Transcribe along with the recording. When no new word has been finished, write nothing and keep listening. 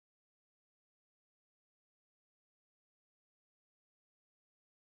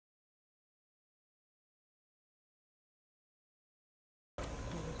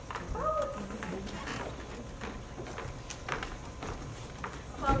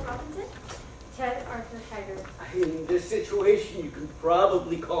Dr. Haggard? In this situation, you can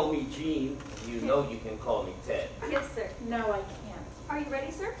probably call me Gene. You know you can call me Ted. Yes, sir. No, I can't. Are you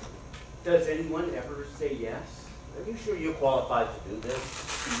ready, sir? Does anyone ever say yes? Are you sure you're qualified to do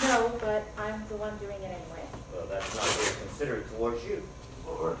this? No, but I'm the one doing it anyway. Well, that's not very considerate towards you.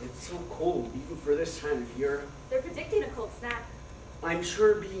 Lord, it's so cold, even for this time of year. They're predicting a cold snap. I'm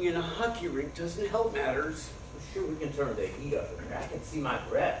sure being in a hockey rink doesn't help matters. Well, sure, we can turn the heat up in here. I can see my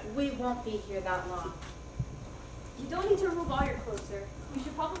breath. We won't be here that long. You don't need to remove all your clothes, sir. You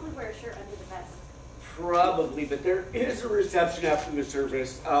should probably wear a shirt under the vest. Probably, but there is a reception after the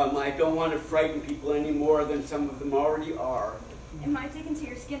service. I don't want to frighten people any more than some of them already are. It might dig into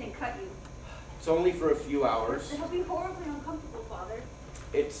your skin and cut you. It's only for a few hours. It'll be horribly uncomfortable, Father.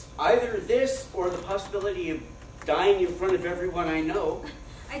 It's either this or the possibility of dying in front of everyone I know.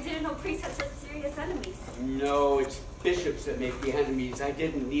 I didn't know priests had such serious enemies. No, it's bishops that make the enemies. I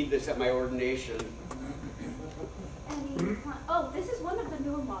didn't need this at my ordination. Oh, this is one of the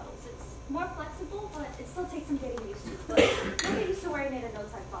newer models. It's more flexible, but it still takes some getting used to. But you'll get used to wearing it in no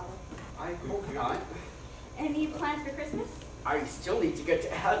time, Father. I hope not. Any plans for Christmas? I still need to get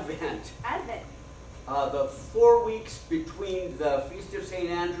to Advent. Advent. The 4 weeks between the Feast of St.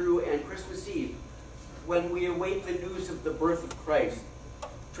 Andrew and Christmas Eve, when we await the news of the birth of Christ.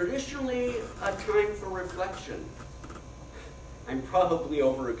 Traditionally, a time for reflection. I'm probably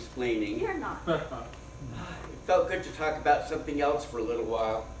over-explaining. You're not. It felt good to talk about something else for a little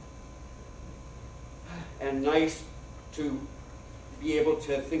while. And nice to be able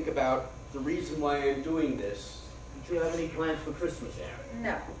to think about the reason why I'm doing this. Do you have any plans for Christmas, Erin?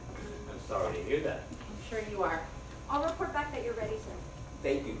 No. I'm sorry to hear that. I'm sure you are. I'll report back that you're ready, sir.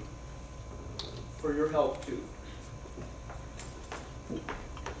 Thank you for your help, too.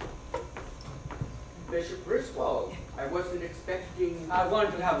 Bishop Griswold, I wasn't expecting... I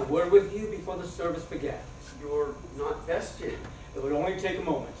wanted to have a word with you before the service began. You're not vested. It would only take a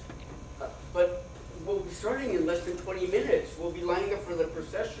moment. But we'll be starting in less than 20 minutes. We'll be lining up for the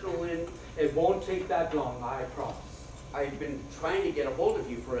processional and... It won't take that long, I promise. I've been trying to get a hold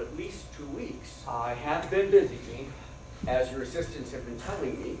of you for at least 2 weeks. I have been busy, Gene. As your assistants have been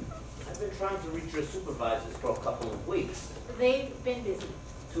telling me. I've been trying to reach your supervisors for a couple of weeks. They've been busy.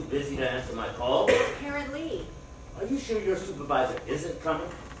 Too busy to answer my call? Apparently. Are you sure your supervisor isn't coming?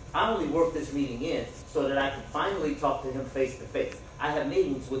 I only worked this meeting in so that I can finally talk to him face to face. I have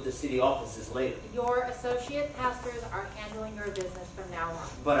meetings with the city offices later. Your associate pastors are handling your business from now on.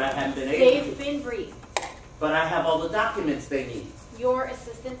 But I haven't been able They've been briefed. But I have all the documents they need. Your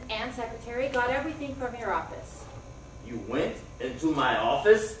assistant and secretary got everything from your office. You went into my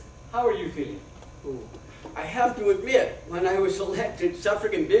office? How are you feeling? Ooh. I have to admit, when I was elected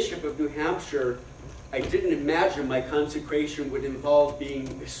suffragan bishop of New Hampshire, I didn't imagine my consecration would involve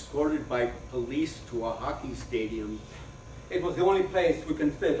being escorted by police to a hockey stadium. It was the only place we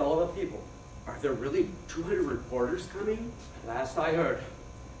can fit all the people. Are there really 200 reporters coming? Last I heard.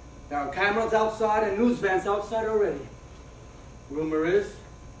 There are cameras outside and news vans outside already. Rumor is,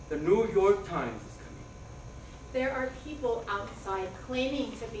 the New York Times is coming. There are people outside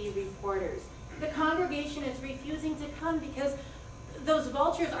claiming to be reporters. The congregation is refusing to come because those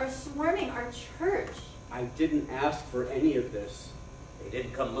vultures are swarming our church. I didn't ask for any of this. They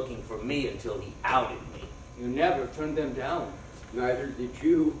didn't come looking for me until he outed me. You never turned them down. Neither did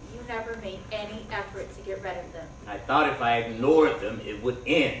you. You never made any effort to get rid of them. I thought if I ignored them, it would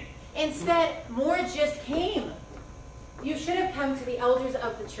end. Instead, more just came. You should have come to the elders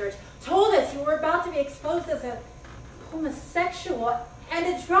of the church, told us you were about to be exposed as a homosexual and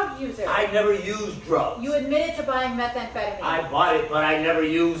a drug user. I never used drugs. You admitted to buying methamphetamine. I bought it, but I never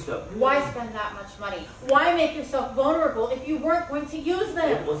used them. Why spend that much money? Why make yourself vulnerable if you weren't going to use them?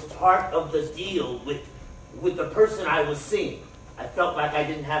 It was part of the deal with the person I was seeing. I felt like I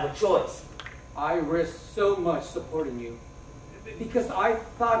didn't have a choice. I risked so much supporting you because I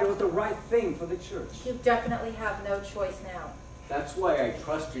thought it was the right thing for the church. You definitely have no choice now. That's why I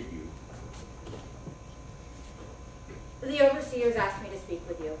trusted you. The overseers asked me to speak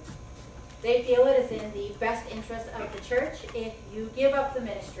with you. They feel it is in the best interest of the church if you give up the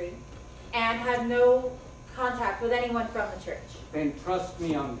ministry and have no contact with anyone from the church. Then trust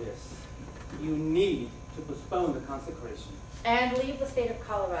me on this. You need to postpone the consecration. And leave the state of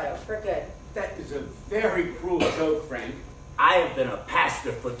Colorado for good. That is a very cruel joke, Frank. I have been a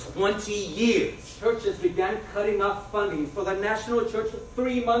pastor for 20 years. Churches began cutting off funding for the national church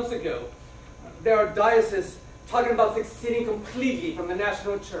 3 months ago. There are dioceses talking about succeeding completely from the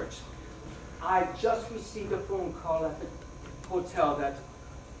national church. I just received a phone call at the hotel that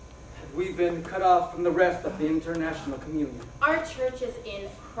we've been cut off from the rest of the international communion. Our church is in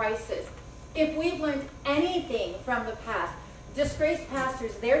crisis. If we've learned anything from the past, disgraced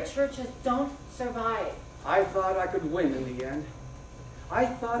pastors, their churches don't survive. I thought I could win in the end. I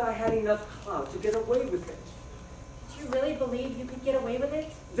thought I had enough clout to get away with it. Do you really believe you could get away with it?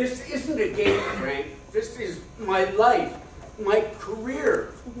 This isn't a game, Frank. This is my life, my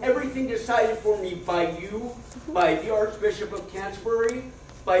career. Everything decided for me by you, by the Archbishop of Canterbury,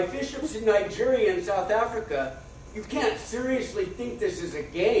 by bishops in Nigeria and South Africa. You can't seriously think this is a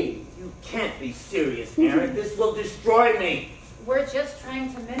game. You can't be serious, Erin. This will destroy me. We're just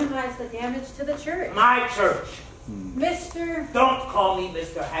trying to minimize the damage to the church. My church. Mr. Don't call me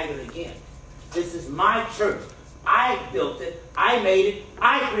Mr. Haggard again. This is my church. I built it. I made it.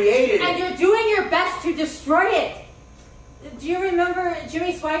 I created it. And you're doing your best to destroy it. Do you remember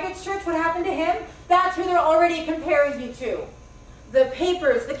Jimmy Swiggart's church? What happened to him? That's who they're already comparing you to. The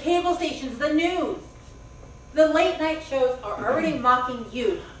papers, the cable stations, the news. The late night shows are already mocking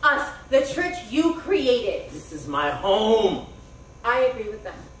you, us, the church you created. This is my home. I agree with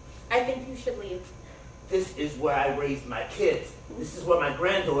them. I think you should leave. This is where I raised my kids. This is where my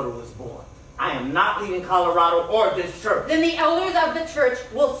granddaughter was born. I am not leaving Colorado or this church. Then the elders of the church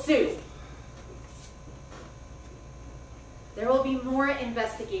will sue. There will be more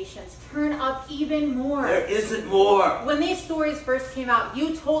investigations. Turn up even more. There isn't more. When these stories first came out,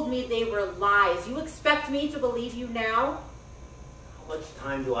 you told me they were lies. You expect me to believe you now? How much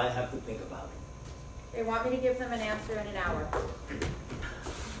time do I have to think about it? They want me to give them an answer in an hour.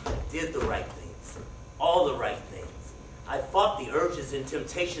 I did the right things. All the right things. I fought the urges and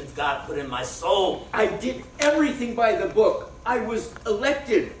temptations God put in my soul. I did everything by the book. I was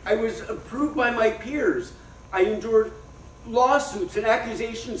elected. I was approved by my peers. I endured lawsuits and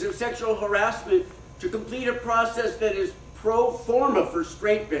accusations of sexual harassment to complete a process that is pro forma for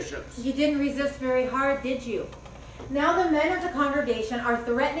straight bishops. You didn't resist very hard, did you? Now the men of the congregation are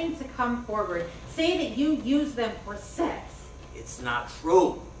threatening to come forward, say that you used them for sex. It's not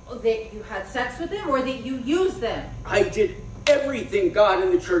true. That you had sex with them or that you used them. I did everything God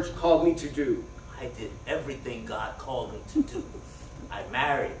and the church called me to do. I did everything God called me to do. I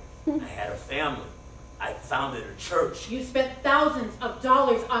married. I had a family. I founded a church. You spent thousands of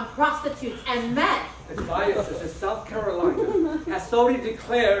dollars on prostitutes and men. The diocese of South Carolina has already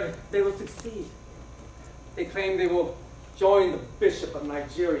declared they will succeed. They claim they will join the Bishop of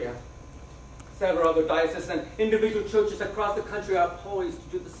Nigeria. Several other dioceses and individual churches across the country are poised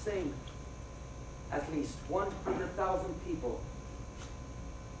to do the same. At least 100,000 people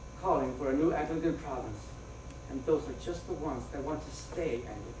calling for a new Anglican province. And those are just the ones that want to stay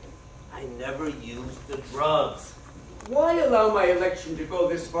Anglican. I never used the drugs. Why allow my election to go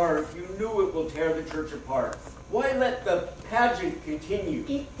this far if you knew it will tear the church apart? Why let the pageant continue?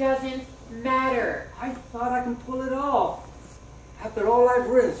 It doesn't matter. I thought I can pull it off. After all I've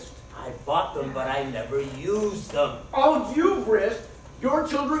risked. I bought them, but I never used them. All you've risked, your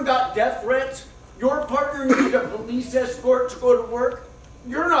children got death threats, your partner needed a police escort to go to work,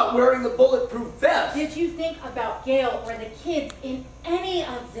 you're not wearing a bulletproof vest. Did you think about Gail or the kids in any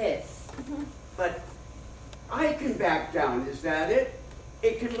of this? But I can back down, is that it?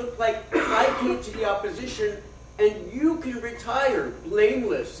 It can look like I came to the opposition and you can retire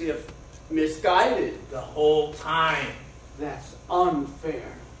blameless if misguided. The whole time. That's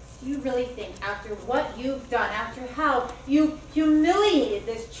unfair. Do you really think after what you've done, after how you humiliated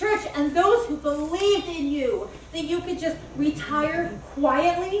this church and those who believed in you, that you could just retire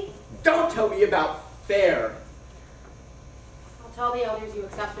quietly? Don't tell me about fair. I'll tell the elders you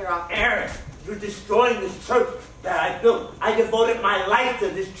accept their offer. Erin, you're destroying this church that I built. I devoted my life to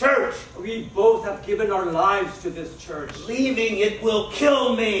this church. We both have given our lives to this church. Leaving it will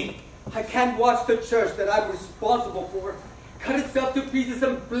kill me. I can't watch the church that I'm responsible for cut itself to pieces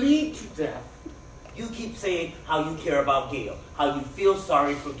and bleed to death. You keep saying how you care about Gail, how you feel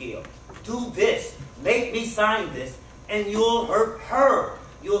sorry for Gail. Do this. Make me sign this, and you'll hurt her.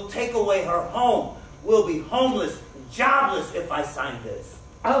 You'll take away her home. We'll be homeless, jobless if I sign this.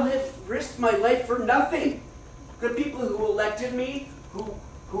 I'll have risked my life for nothing. The people who elected me,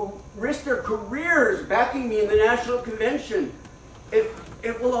 who risked their careers backing me in the National Convention,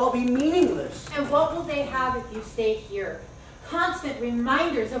 it will all be meaningless. And what will they have if you stay here? Constant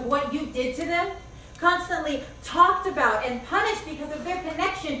reminders of what you did to them? Constantly talked about and punished because of their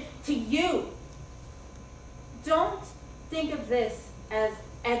connection to you. Don't think of this as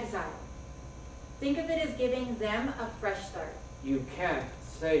exile. Think of it as giving them a fresh start. You can't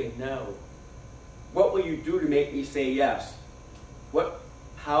say no. What will you do to make me say yes? What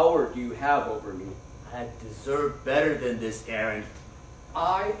power do you have over me? I deserve better than this, Erin.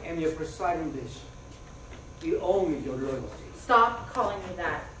 I am your presiding bishop. You owe me your loyalty. Stop calling me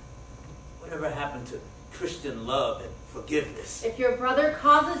that. What Whatever happened to Christian love and forgiveness? If your brother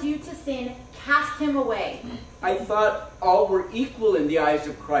causes you to sin, cast him away. I thought all were equal in the eyes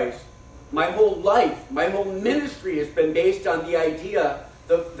of Christ. My whole life, my whole ministry has been based on the idea,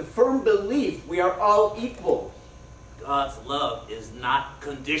 the firm belief we are all equal. God's love is not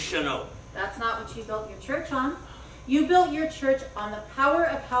conditional. That's not what you built your church on. You built your church on the power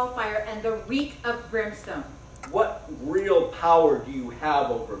of hellfire and the reek of brimstone. What real power do you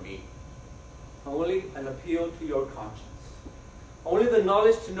have over me? Only an appeal to your conscience. Only the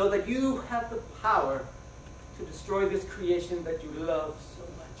knowledge to know that you have the power to destroy this creation that you love so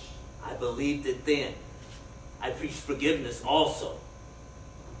much. I believed it then. I preached forgiveness also.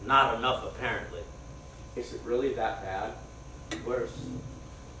 Not enough, apparently. Is it really that bad? Worse.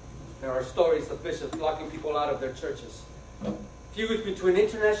 There are stories of bishops locking people out of their churches. Feuds between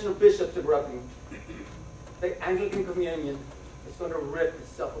international bishops erupting. The Anglican Communion is going to rip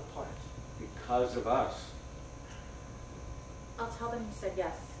itself apart. Because of us. I'll tell them you said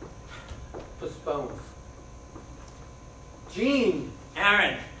yes. Postpone. Jean!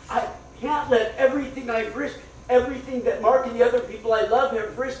 Erin! I can't let everything I've risked, everything that Mark and the other people I love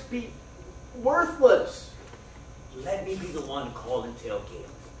have risked be worthless. Let me be the one to call and tell Gail.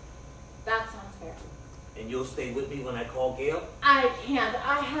 That sounds fair. And you'll stay with me when I call Gail? I can't.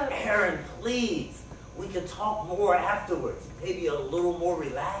 I have... Erin, please. We can talk more afterwards. Maybe a little more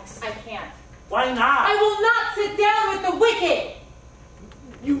relaxed. I can't. Why not? I will not sit down with the wicked!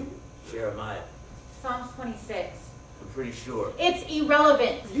 You Jeremiah, Psalms 26. I'm pretty sure. It's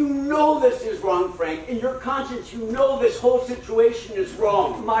irrelevant. You know this is wrong, Frank. In your conscience, you know this whole situation is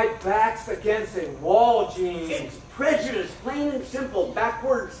wrong. My back's against a wall, Jean. It's prejudice, plain and simple,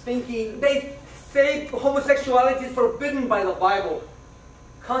 backwards thinking. They say homosexuality is forbidden by the Bible.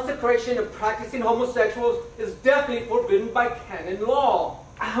 Consecration of practicing homosexuals is definitely forbidden by canon law.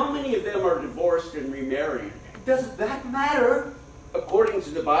 How many of them are divorced and remarried? Does that matter? According to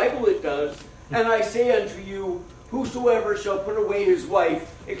the Bible, it does. And I say unto you, whosoever shall put away his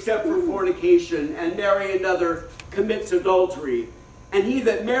wife, except for fornication, and marry another, commits adultery. And he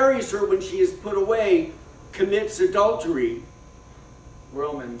that marries her when she is put away, commits adultery.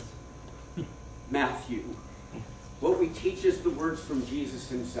 Romans. Matthew. What we teach is the words from Jesus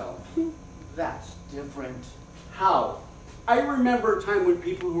himself. That's different. How? I remember a time when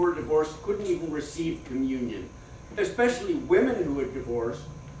people who were divorced couldn't even receive communion, especially women who had divorced.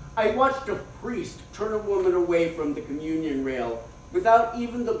 I watched a priest turn a woman away from the communion rail without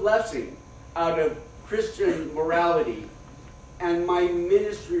even the blessing, out of Christian morality. And my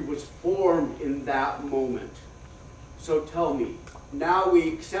ministry was formed in that moment. So tell me, now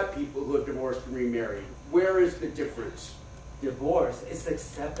we accept people who have divorced and remarried. Where is the difference? Divorce is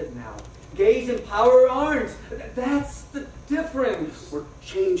accepted now. Gays in power aren't. That's the difference. We're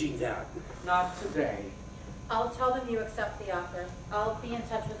changing that. Not today. I'll tell them you accept the offer. I'll be in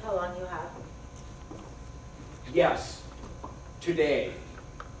touch with how long you have. Yes, today.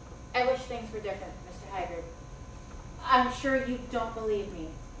 I wish things were different, Mr. Haggard. I'm sure you don't believe me,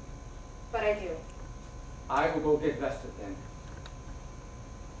 but I do. I will go get vested then.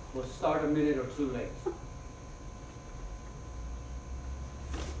 We'll start a minute or two late.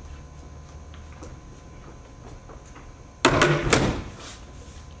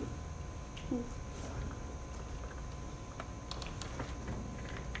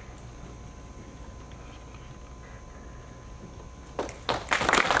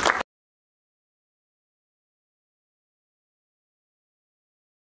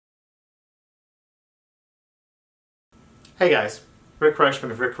 Hey guys, Rick Reischman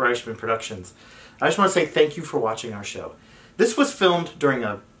of Rick Reischman Productions. I just want to say thank you for watching our show. This was filmed during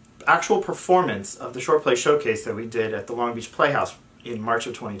an actual performance of the short play showcase that we did at the Long Beach Playhouse in March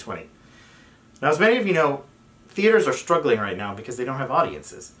of 2020. Now, as many of you know, theaters are struggling right now because they don't have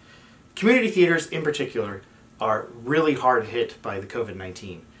audiences. Community theaters in particular are really hard hit by the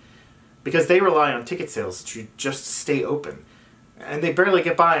COVID-19 because they rely on ticket sales to just stay open, and they barely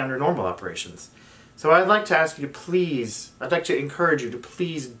get by under normal operations. So I'd like to ask you to please, I'd like to encourage you to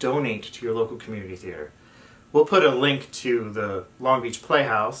please donate to your local community theater. We'll put a link to the Long Beach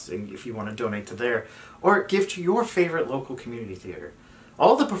Playhouse if you want to donate to there, or give to your favorite local community theater.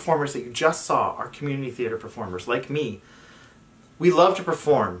 All the performers that you just saw are community theater performers, like me. We love to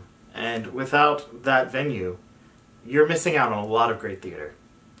perform, and without that venue, you're missing out on a lot of great theater.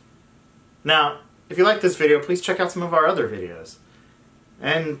 Now, if you like this video, please check out some of our other videos.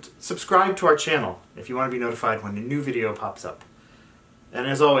 And subscribe to our channel if you want to be notified when a new video pops up. And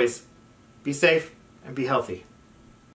as always, be safe and be healthy.